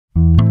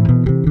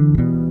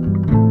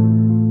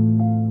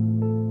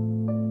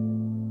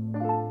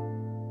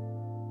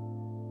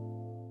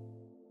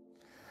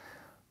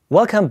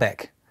Welcome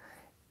back!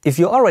 If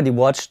you already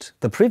watched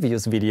the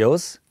previous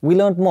videos, we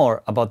learned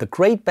more about the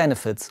great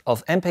benefits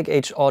of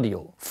MPEG-H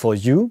audio for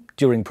you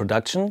during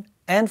production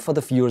and for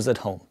the viewers at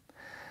home.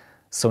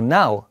 So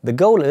now the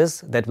goal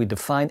is that we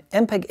define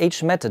MPEG-H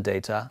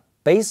metadata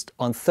based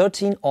on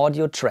 13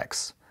 audio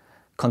tracks,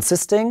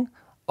 consisting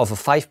of a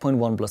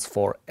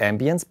 5.1+4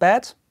 ambience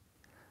bed,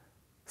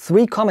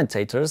 3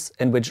 commentators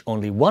in which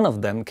only one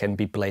of them can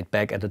be played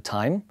back at a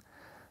time.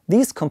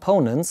 These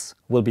components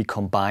will be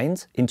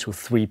combined into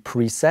 3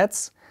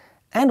 presets,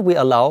 and we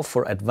allow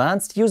for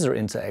advanced user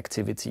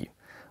interactivity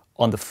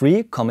on the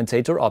 3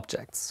 commentator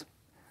objects.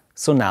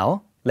 So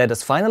now, let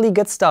us finally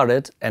get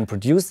started and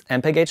produce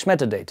MPEG-H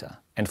metadata.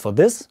 And for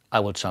this,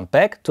 I will jump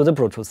back to the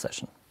Pro Tools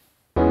session.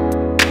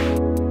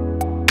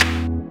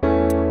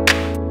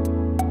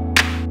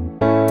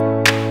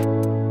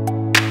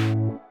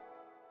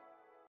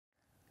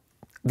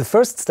 The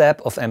first step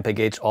of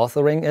MPEG-H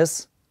authoring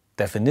is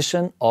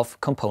definition of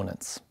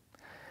components.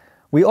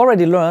 We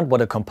already learned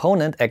what a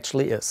component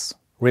actually is.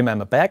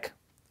 Remember back,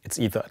 it's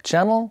either a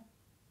channel,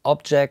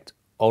 object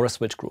or a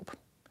switch group.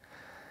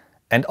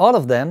 And all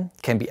of them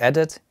can be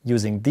added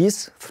using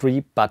these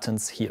 3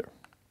 buttons here.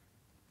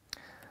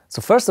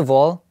 So first of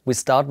all, we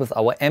start with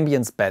our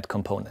ambience bed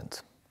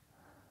component.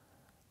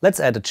 Let's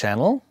add a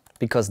channel,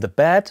 because the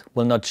bed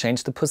will not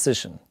change the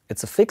position.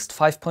 It's a fixed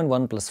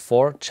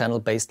 5.1+4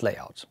 channel-based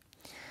layout.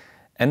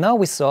 And now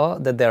we saw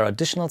that there are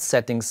additional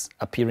settings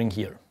appearing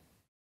here.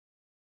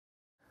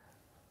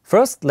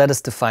 First, let us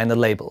define a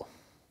label.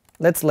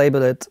 Let's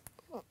label it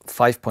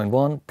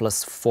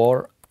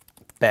 5.1+4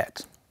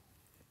 bed.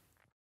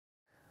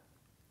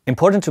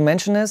 Important to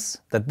mention is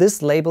that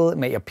this label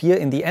may appear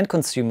in the end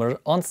consumer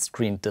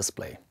on-screen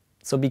display.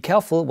 So be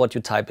careful what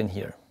you type in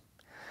here.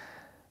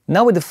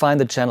 Now we define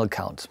the channel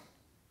count.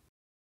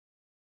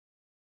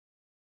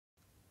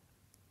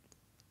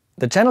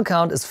 The channel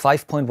count is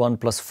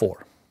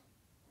 5.1+4.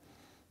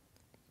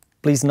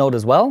 Please note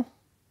as well,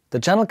 the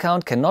channel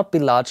count cannot be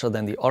larger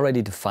than the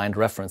already defined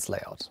reference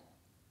layout.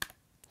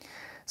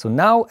 So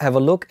now have a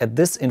look at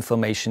this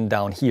information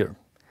down here.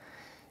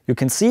 You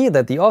can see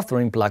that the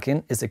authoring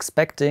plugin is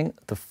expecting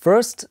the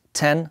first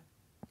 10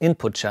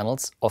 input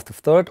channels of the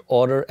 3rd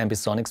order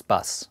ambisonics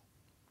bus.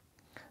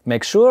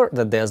 Make sure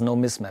that there's no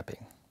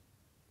mismapping.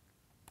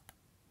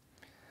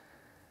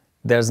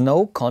 There's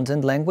no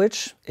content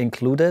language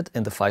included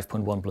in the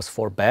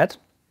 5.1+4 bed.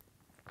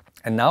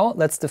 And now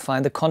let's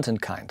define the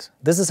content kind.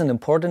 This is an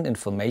important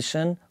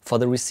information for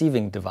the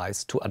receiving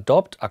device to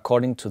adopt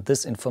according to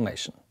this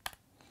information.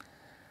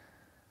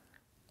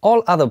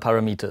 All other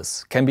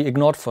parameters can be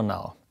ignored for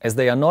now, as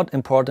they are not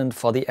important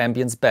for the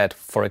ambience bed,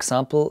 for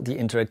example, the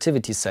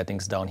interactivity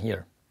settings down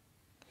here.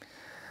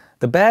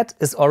 The bed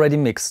is already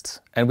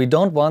mixed, and we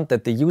don't want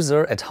that the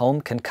user at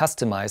home can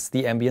customize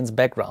the ambience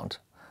background,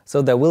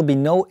 so there will be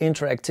no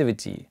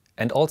interactivity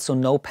and also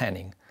no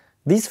panning.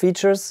 These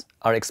features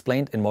are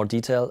explained in more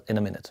detail in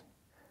a minute.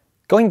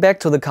 Going back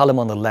to the column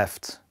on the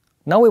left,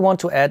 now we want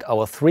to add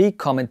our 3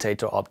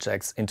 commentator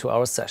objects into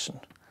our session.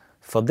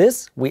 For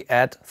this, we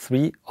add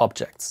 3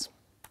 objects.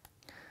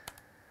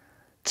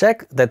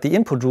 Check that the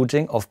input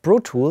routing of Pro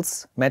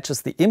Tools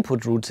matches the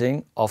input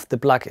routing of the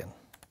plugin.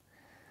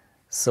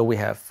 So we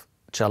have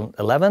channel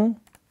 11,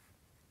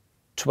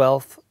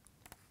 12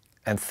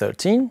 and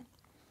 13,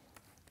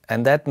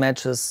 and that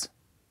matches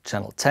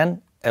channel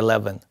 10,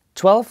 11,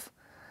 12.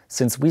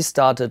 Since we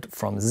started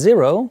from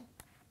 0,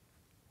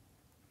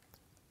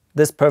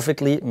 this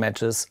perfectly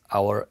matches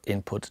our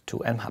input to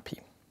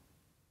MHAPI.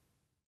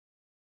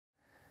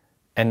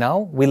 And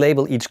now we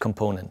label each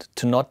component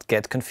to not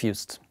get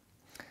confused.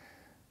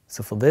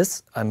 So for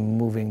this, I'm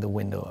moving the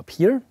window up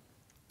here.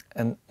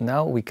 And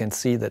now we can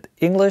see that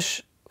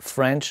English,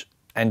 French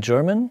and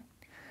German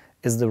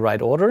is the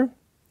right order.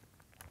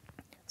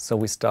 So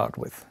we start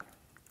with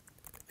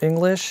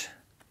English,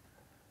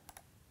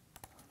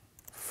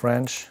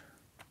 French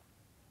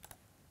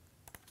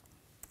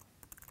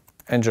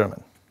and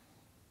German.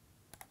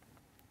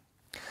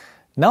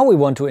 Now we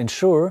want to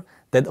ensure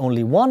that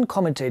only one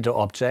commentator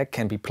object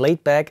can be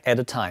played back at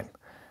a time.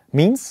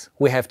 Means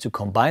we have to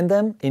combine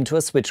them into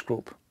a switch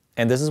group.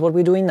 And this is what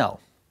we're doing now.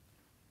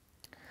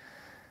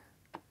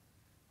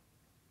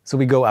 So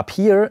we go up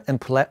here and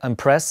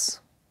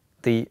press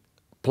the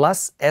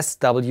plus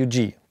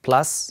SWG,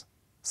 plus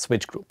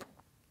switch group.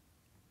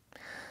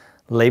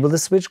 Label the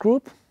switch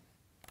group,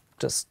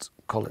 just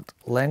call it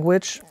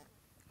language.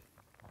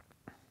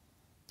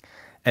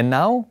 And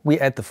now we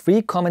add the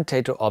 3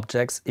 commentator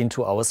objects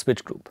into our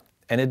switch group.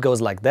 And it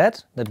goes like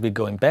that we're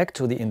going back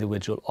to the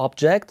individual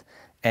object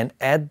and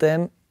add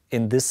them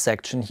in this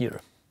section here.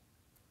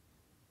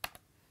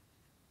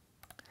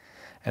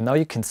 And now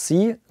you can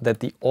see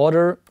that the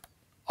order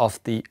of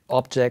the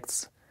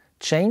objects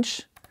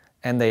change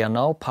and they are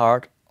now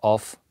part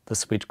of the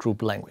switch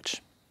group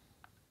language.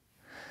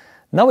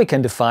 Now we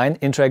can define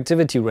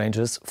interactivity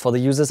ranges for the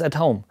users at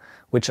home,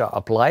 which are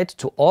applied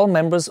to all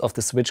members of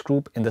the switch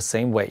group in the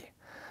same way.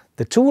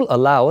 The tool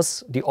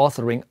allows the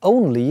authoring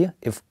only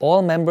if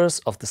all members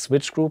of the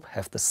switch group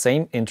have the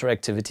same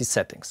interactivity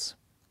settings.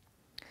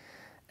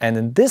 And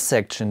in this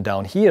section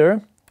down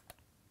here,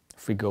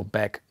 if we go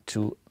back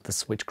to the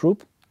switch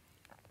group,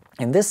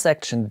 in this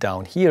section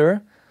down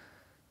here,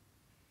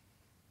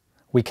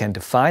 we can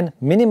define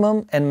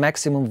minimum and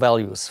maximum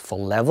values for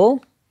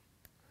level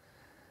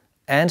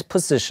and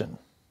position.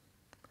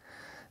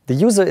 The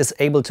user is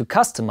able to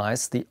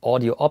customize the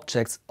audio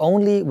objects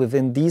only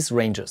within these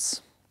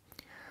ranges.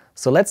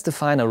 So let's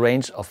define a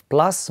range of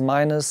plus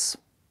minus,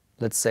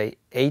 let's say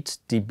 8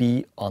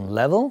 dB on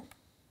level,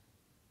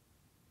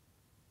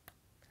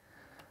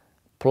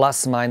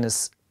 plus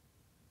minus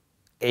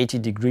 80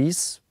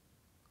 degrees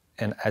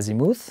in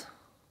azimuth,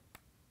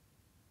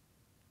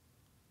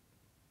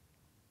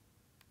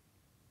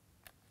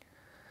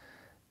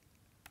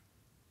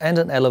 and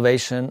an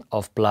elevation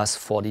of plus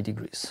 40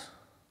 degrees.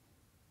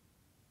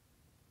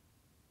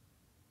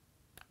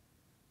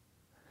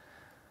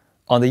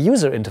 On the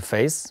user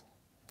interface,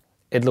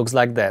 it looks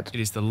like that. It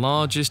is the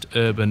largest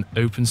urban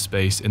open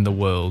space in the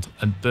world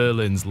and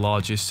Berlin's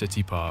largest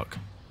city park.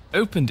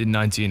 Opened in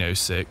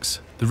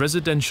 1906, the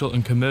residential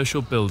and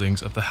commercial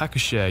buildings of the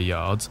Hackescher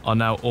Yards are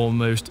now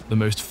almost the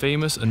most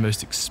famous and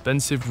most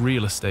expensive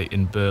real estate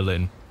in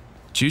Berlin.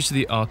 Due to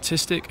the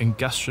artistic and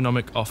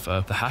gastronomic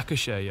offer, the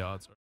Hackescher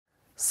Yards.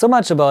 So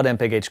much about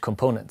MPEGH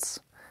components.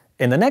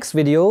 In the next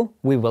video,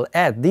 we will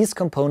add these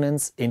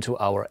components into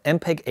our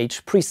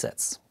MPEG-H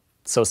presets.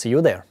 So see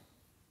you there.